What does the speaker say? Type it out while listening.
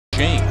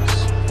James.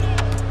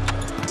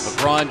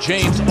 LeBron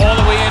James all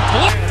the way in.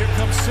 Here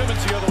comes Simmons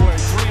the other way,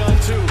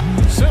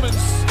 3-on-2.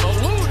 Simmons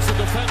eludes the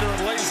defender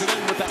and lays it in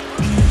with that.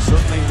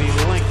 Certainly the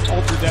length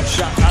altered that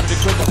shot. Out of it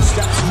quick,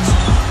 steps,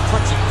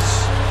 punches.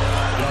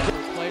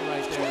 Play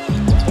right there.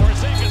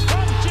 Porzingis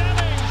from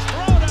Jennings,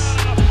 throw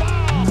down and a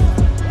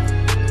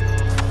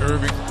foul.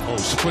 Irving,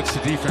 splits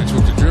the defense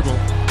with the dribble.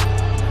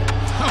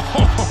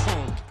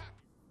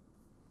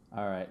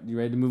 All right, you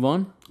ready to move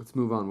on? Let's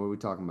move on. What are we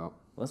talking about?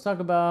 Let's talk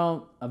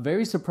about a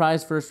very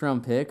surprise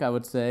first-round pick. I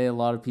would say a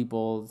lot of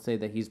people say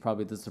that he's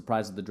probably the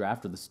surprise of the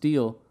draft or the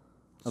steal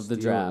of the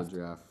draft. Steal of the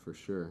draft, for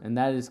sure. And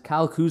that is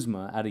Kyle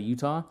Kuzma out of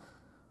Utah.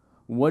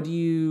 What do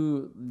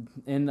you,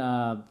 and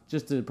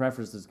just to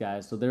preface this,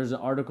 guys, so there's an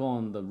article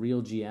on the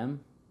Real GM.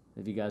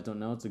 If you guys don't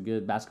know, it's a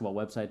good basketball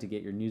website to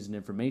get your news and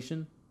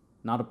information.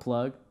 Not a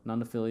plug, not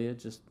an affiliate,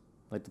 just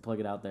like to plug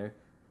it out there.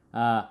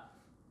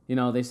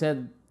 They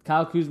said,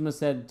 Kyle Kuzma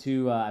said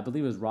to, I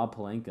believe it was Rob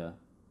Pelinka,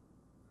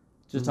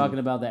 just talking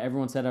about that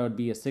everyone said I would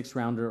be a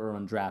sixth-rounder or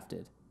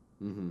undrafted.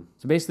 Mm-hmm.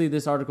 So basically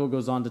this article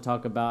goes on to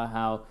talk about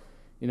how,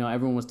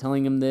 everyone was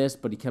telling him this,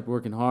 but he kept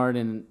working hard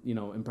and,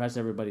 impressed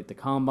everybody at the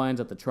combines,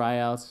 at the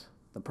tryouts,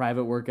 the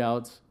private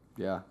workouts.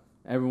 Yeah.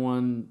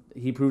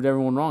 He proved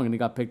everyone wrong, and he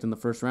got picked in the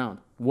first round.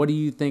 What do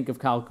you think of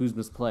Kyle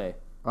Kuzma's play?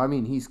 I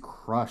mean, he's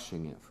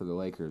crushing it for the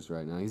Lakers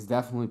right now. He's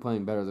definitely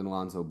playing better than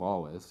Lonzo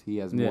Ball is. He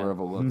has more of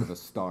a look of a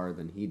star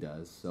than he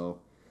does. So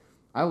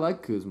I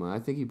like Kuzma. I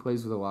think he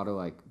plays with a lot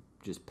of,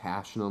 just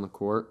passion on the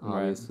court,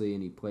 obviously, right.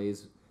 And he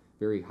plays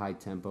very high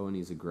tempo, and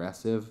he's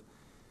aggressive.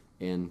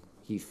 And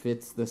he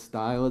fits the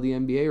style of the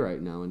NBA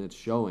right now, and it's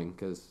showing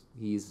because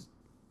he's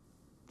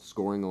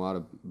scoring a lot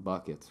of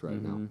buckets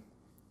right now.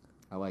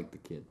 I like the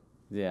kid.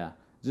 Yeah.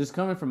 Just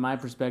coming from my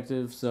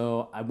perspective,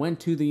 so I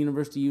went to the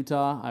University of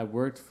Utah. I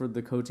worked for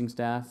the coaching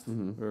staff,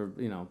 or,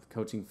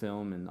 coaching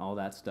film and all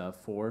that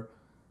stuff for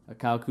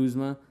Kyle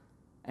Kuzma.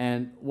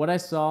 And what I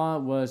saw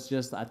was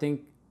just, I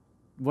think,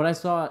 what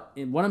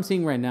I'm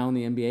seeing right now in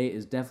the NBA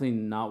is definitely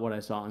not what I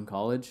saw in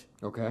college.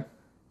 Okay.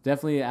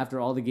 Definitely after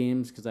all the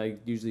games, because I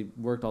usually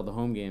worked all the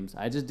home games,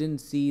 I just didn't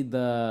see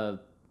this.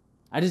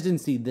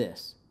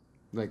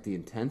 Like the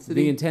intensity?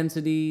 The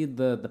intensity,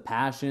 the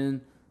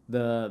passion,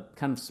 the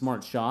kind of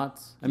smart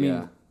shots. I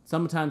mean,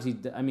 sometimes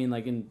in the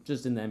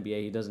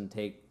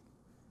NBA,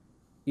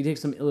 he takes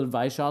some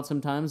ill-advised shots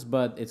sometimes,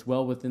 but it's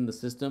well within the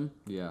system.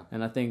 Yeah.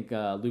 And I think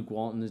Luke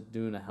Walton is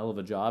doing a hell of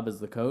a job as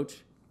the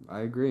coach. I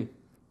agree.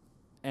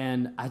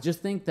 And I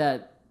just think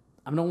that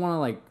I don't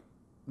want to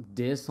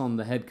diss on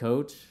the head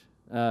coach,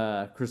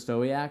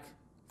 Kristoyak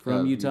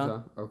from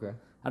Utah. Okay.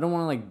 I don't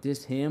want to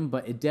diss him,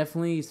 but it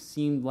definitely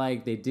seemed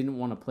like they didn't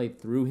want to play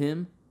through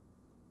him.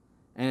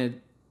 And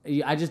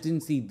I just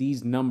didn't see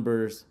these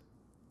numbers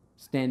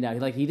stand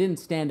out. He didn't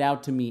stand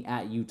out to me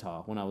at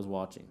Utah when I was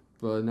watching.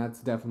 Well, and that's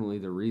definitely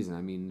the reason.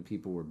 I mean,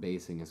 people were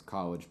basing his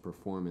college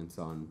performance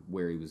on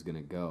where he was going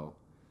to go.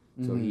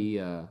 So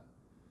he,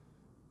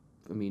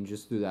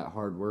 just through that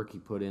hard work he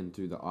put in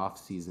through the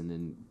offseason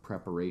in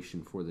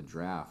preparation for the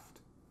draft,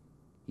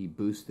 he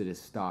boosted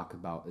his stock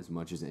about as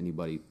much as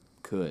anybody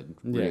could,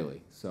 really.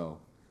 Yeah. So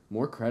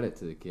more credit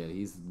to the kid.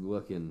 He's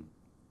looking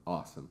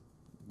awesome.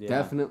 Yeah.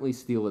 Definitely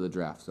steal of the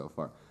draft so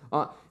far.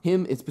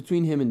 It's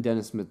between him and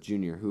Dennis Smith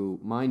Jr., who,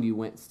 mind you,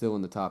 went still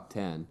in the top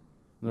 10,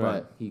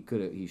 but he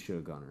should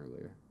have gone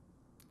earlier,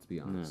 let's be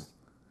honest. Yeah.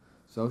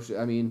 So,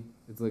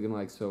 it's looking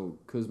like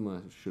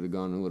Kuzma should have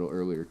gone a little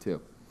earlier,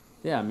 too.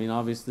 Yeah,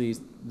 obviously,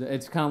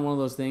 it's kind of one of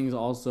those things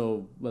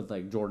also with,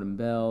 Jordan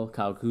Bell,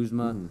 Kyle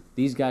Kuzma. Mm-hmm.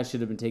 These guys should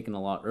have been taken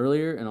a lot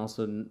earlier and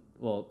also,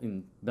 well,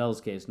 in Bell's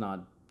case,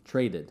 not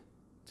traded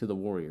to the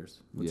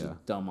Warriors, which is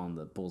dumb on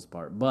the Bulls'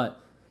 part.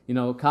 But,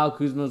 Kyle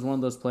Kuzma is one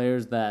of those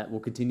players that will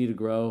continue to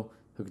grow.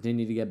 He'll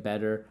continue to get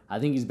better. I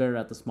think he's better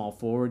at the small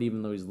forward,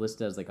 even though he's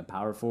listed as a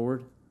power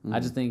forward. Mm-hmm.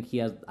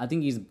 I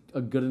think he's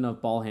a good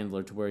enough ball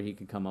handler to where he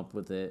could come up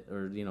with it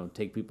or,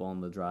 take people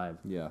on the drive.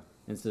 Yeah.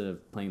 Instead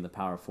of playing the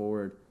power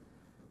forward.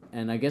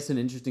 And I guess an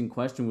interesting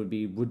question would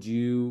be, would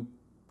you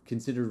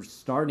consider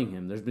starting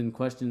him? There's been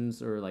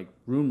questions or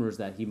rumors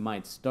that he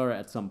might start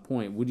at some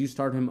point. Would you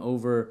start him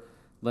over,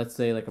 let's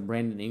say, a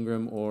Brandon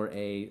Ingram or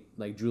a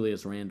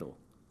Julius Randle?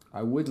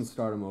 I wouldn't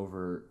start him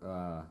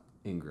over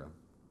Ingram.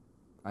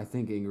 I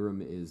think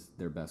Ingram is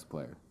their best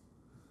player.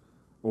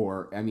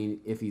 Or,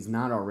 if he's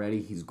not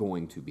already, he's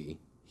going to be.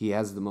 He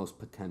has the most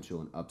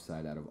potential and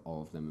upside out of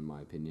all of them, in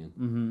my opinion.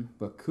 Mm-hmm.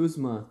 But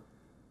Kuzma,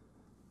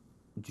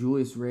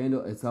 Julius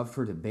Randle, it's up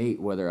for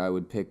debate whether I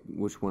would pick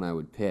which one I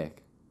would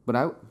pick.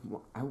 But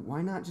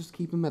why not just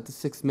keep him at the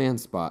sixth-man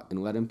spot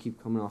and let him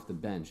keep coming off the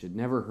bench? It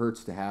never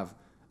hurts to have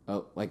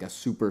a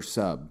super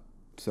sub,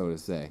 so to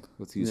say.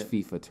 Let's use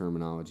FIFA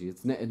terminology.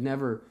 It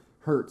never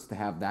hurts to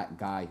have that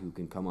guy who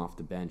can come off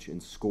the bench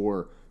and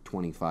score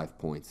 25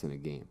 points in a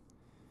game.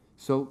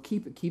 So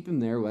keep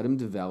him there, let him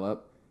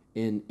develop,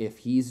 and if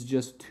he's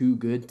just too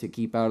good to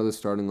keep out of the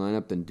starting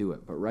lineup, then do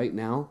it. But right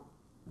now,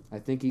 I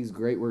think he's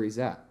great where he's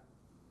at.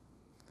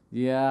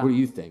 Yeah. What do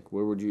you think?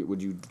 Where would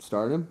you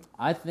start him?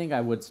 I think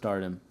I would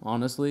start him,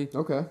 honestly.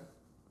 Okay.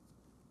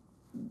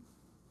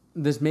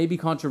 this may be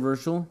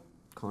controversial,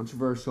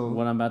 Controversial.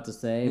 what I'm about to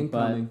say,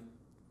 Incoming.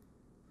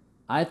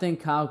 but I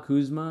think Kyle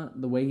Kuzma,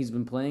 the way he's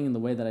been playing and the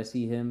way that I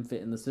see him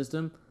fit in the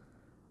system,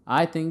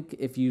 I think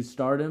if you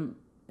start him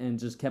and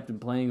just kept him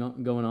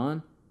going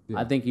on,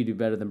 I think you do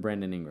better than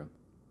Brandon Ingram.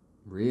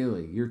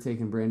 Really? You're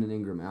taking Brandon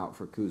Ingram out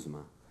for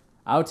Kuzma?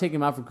 I would take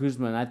him out for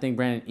Kuzma, and I think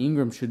Brandon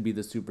Ingram should be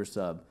the super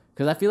sub.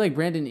 Because I feel like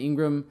Brandon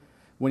Ingram,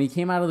 when he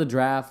came out of the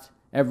draft,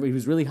 he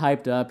was really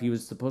hyped up. He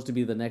was supposed to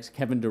be the next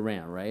Kevin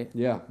Durant, right?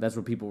 Yeah. That's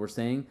what people were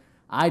saying.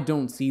 I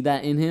don't see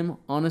that in him,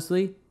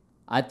 honestly.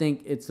 I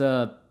think it's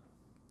I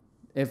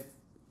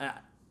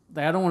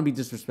don't want to be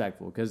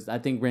disrespectful because I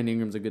think Brandon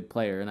Ingram's a good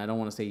player, and I don't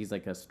want to say he's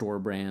like a store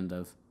brand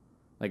of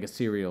like a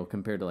cereal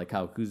compared to like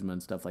Kyle Kuzma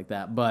and stuff like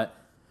that. But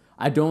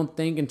I don't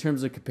think in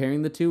terms of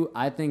comparing the two,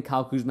 I think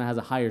Kyle Kuzma has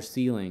a higher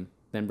ceiling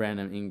than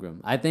Brandon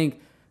Ingram. I think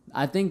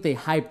they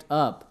hyped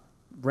up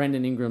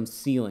Brandon Ingram's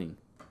ceiling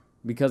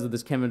because of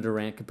this Kevin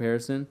Durant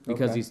comparison,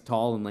 because he's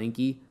tall and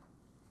lanky.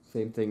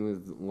 Same thing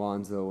with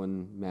Lonzo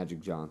and Magic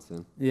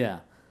Johnson. Yeah.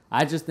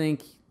 I just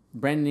think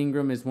Brandon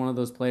Ingram is one of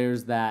those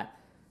players that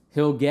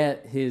he'll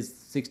get his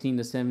 16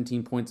 to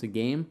 17 points a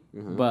game,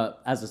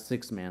 but as a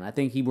sixth man. I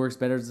think he works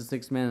better as a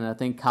sixth man, and I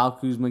think Kyle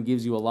Kuzma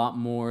gives you a lot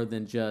more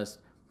than just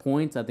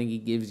points. I think he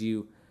gives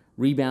you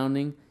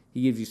rebounding,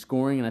 he gives you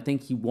scoring, and I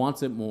think he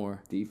wants it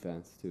more.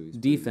 Defense, too.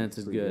 Defense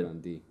is pretty good. on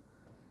D.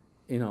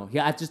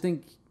 I just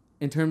think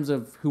in terms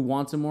of who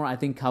wants it more, I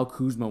think Kyle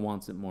Kuzma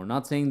wants it more.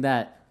 Not saying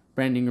that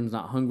Brandon Ingram's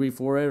not hungry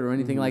for it or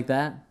anything like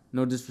that.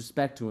 No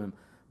disrespect to him.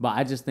 But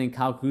I just think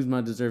Kyle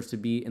Kuzma deserves to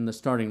be in the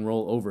starting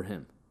role over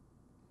him.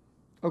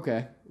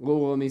 Okay.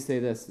 Well, let me say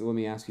this. Let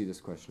me ask you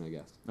this question, I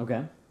guess.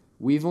 Okay.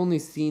 We've only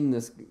seen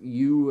this.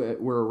 You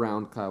were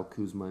around Kyle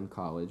Kuzma in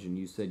college, and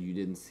you said you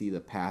didn't see the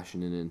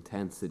passion and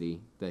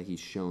intensity that he's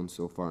shown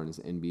so far in his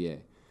NBA.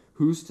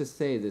 Who's to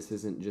say this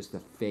isn't just a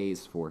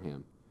phase for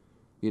him?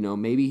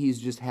 Maybe he's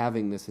just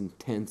having this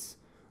intense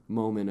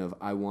moment of,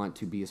 I want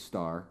to be a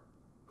star.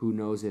 Who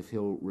knows if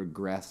he'll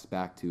regress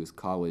back to his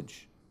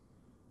college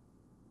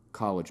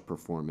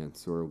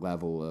performance or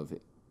level of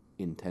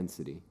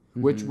intensity,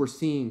 which we're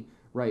seeing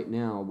right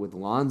now with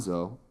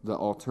Lonzo, the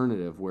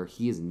alternative, where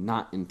he is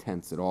not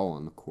intense at all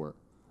on the court.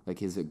 Like,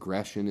 his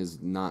aggression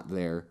is not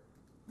there.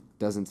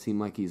 Doesn't seem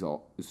like he's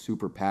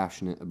super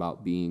passionate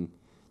about being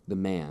the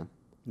man.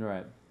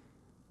 Right.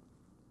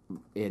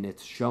 And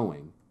it's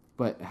showing.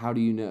 But how do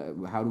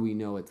we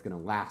know it's going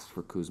to last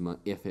for Kuzma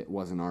if it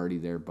wasn't already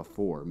there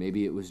before?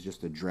 Maybe it was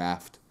just a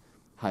draft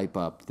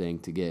hype-up thing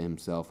to get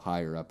himself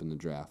higher up in the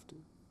draft.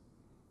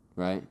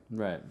 Right?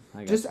 Right.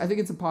 I think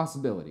it's a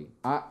possibility.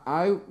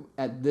 I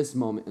at this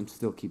moment, am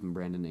still keeping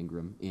Brandon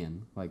Ingram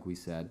in, like we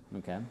said.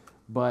 Okay.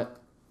 But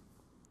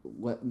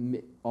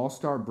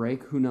All-Star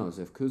break, who knows?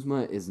 If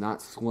Kuzma is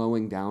not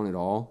slowing down at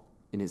all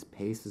and his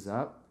pace is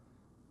up,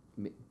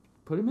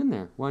 put him in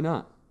there. Why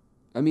not?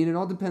 I mean, it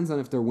all depends on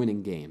if they're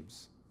winning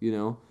games,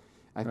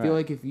 I feel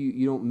like if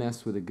you don't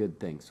mess with a good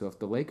thing. So if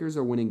the Lakers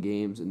are winning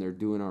games and they're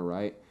doing all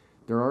right,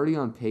 they're already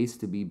on pace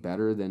to be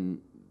better than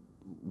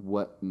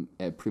what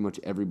pretty much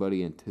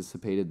everybody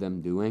anticipated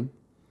them doing.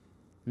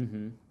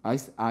 Mm-hmm.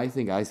 I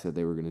think I said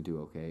they were going to do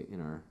okay in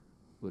our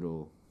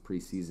little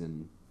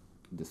preseason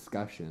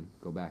discussion.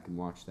 Go back and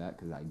watch that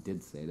because I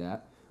did say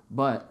that.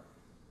 But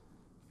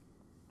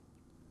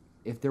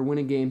if they're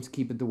winning games,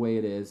 keep it the way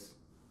it is.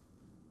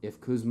 If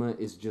Kuzma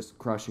is just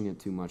crushing it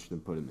too much,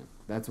 then put him in.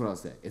 That's what I'll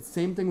say. It's the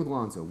same thing with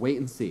Lonzo. Wait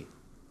and see.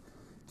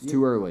 It's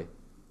too early.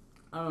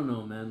 I don't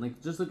know, man. Like,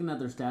 just looking at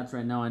their stats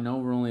right now, I know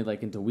we're only,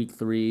 like, into week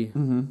 3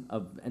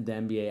 of the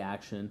NBA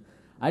action.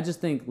 I just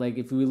think, like,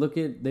 if we look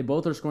at... They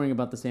both are scoring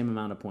about the same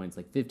amount of points,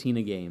 like 15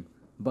 a game.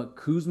 But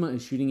Kuzma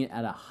is shooting it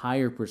at a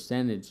higher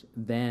percentage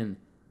than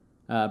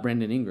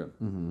Brandon Ingram.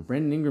 Mm-hmm.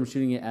 Brandon Ingram's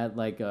shooting it at,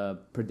 like, I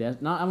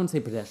wouldn't say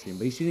pedestrian,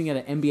 but he's shooting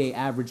at an NBA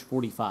average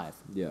 45.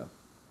 Yeah.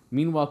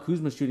 Meanwhile,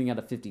 Kuzma's shooting at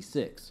a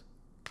 56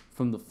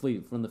 from the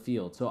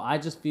field. So I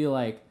just feel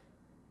like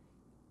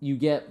you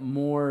get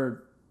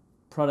more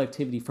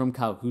productivity from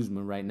Kyle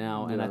Kuzma right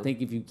now, and I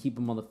think if you keep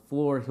him on the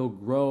floor, he'll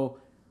grow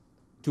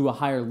to a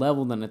higher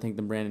level than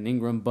Brandon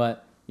Ingram.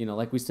 But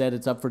like we said,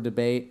 it's up for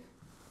debate.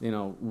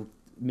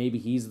 Maybe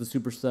he's the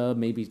super sub,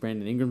 maybe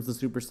Brandon Ingram's the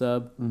super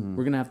sub. Mm-hmm.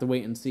 We're gonna have to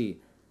wait and see.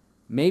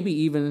 Maybe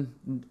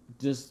even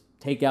just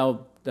take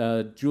out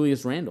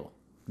Julius Randle.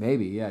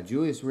 Maybe, yeah.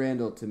 Julius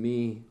Randle to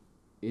me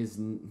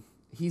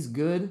he's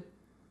good,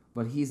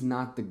 but he's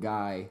not the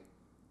guy.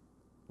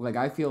 Like,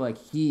 I feel like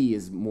he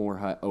is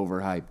more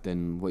overhyped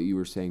than what you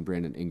were saying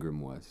Brandon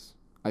Ingram was.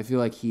 I feel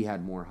like he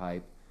had more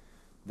hype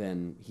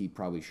than he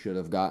probably should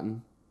have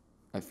gotten.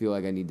 I feel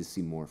like I need to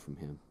see more from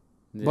him.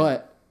 Yeah.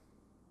 But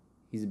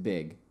he's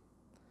big,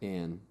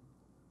 and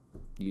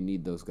you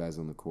need those guys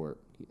on the court.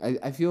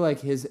 I feel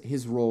like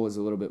his role is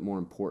a little bit more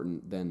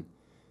important than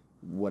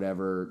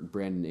whatever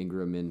Brandon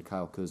Ingram and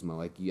Kyle Kuzma.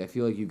 Like, I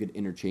feel like you could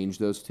interchange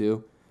those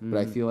two, but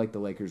I feel like the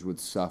Lakers would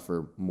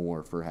suffer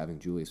more for having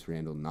Julius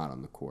Randle not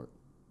on the court.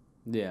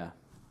 Yeah.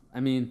 I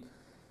mean,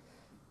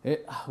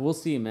 We'll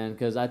see, man,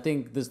 because I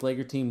think this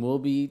Laker team will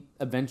be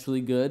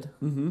eventually good,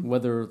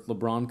 whether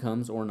LeBron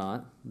comes or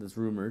not. That's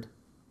rumored.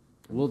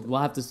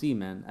 We'll have to see,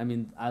 man. I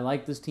mean, I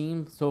like this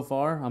team so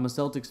far. I'm a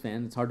Celtics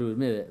fan. It's hard to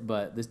admit it,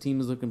 but this team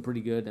is looking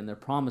pretty good, and they're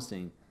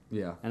promising.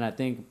 Yeah. And I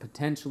think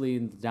potentially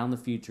down the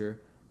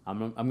future,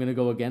 I'm going to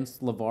go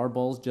against LeVar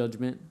Ball's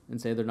judgment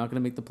and say they're not going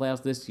to make the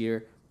playoffs this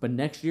year, but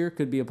next year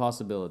could be a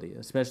possibility,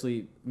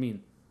 especially, I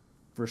mean,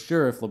 for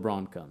sure if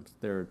LeBron comes.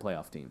 They're a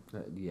playoff team.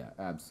 Yeah,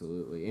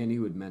 absolutely. And he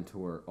would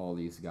mentor all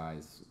these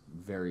guys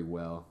very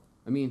well.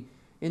 I mean,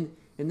 and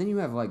then you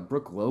have like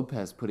Brook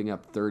Lopez putting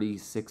up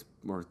 36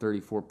 or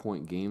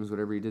 34-point games,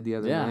 whatever he did the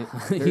other night.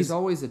 There's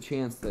always a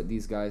chance that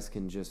these guys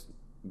can just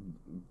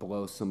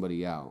blow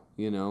somebody out,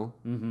 you know?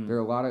 Mm-hmm. There are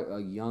a lot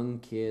of young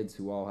kids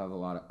who all have a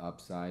lot of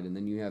upside, and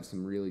then you have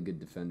some really good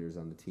defenders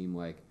on the team,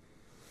 like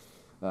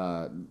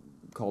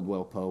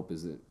Caldwell Pope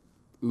is an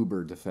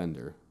uber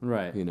defender.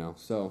 Right. You know,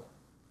 so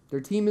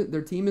their team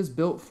is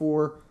built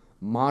for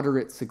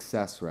moderate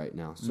success right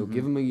now. So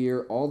give them a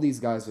year. All these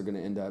guys are going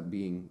to end up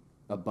being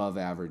above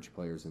average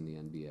players in the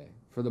NBA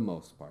for the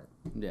most part.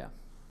 Yeah.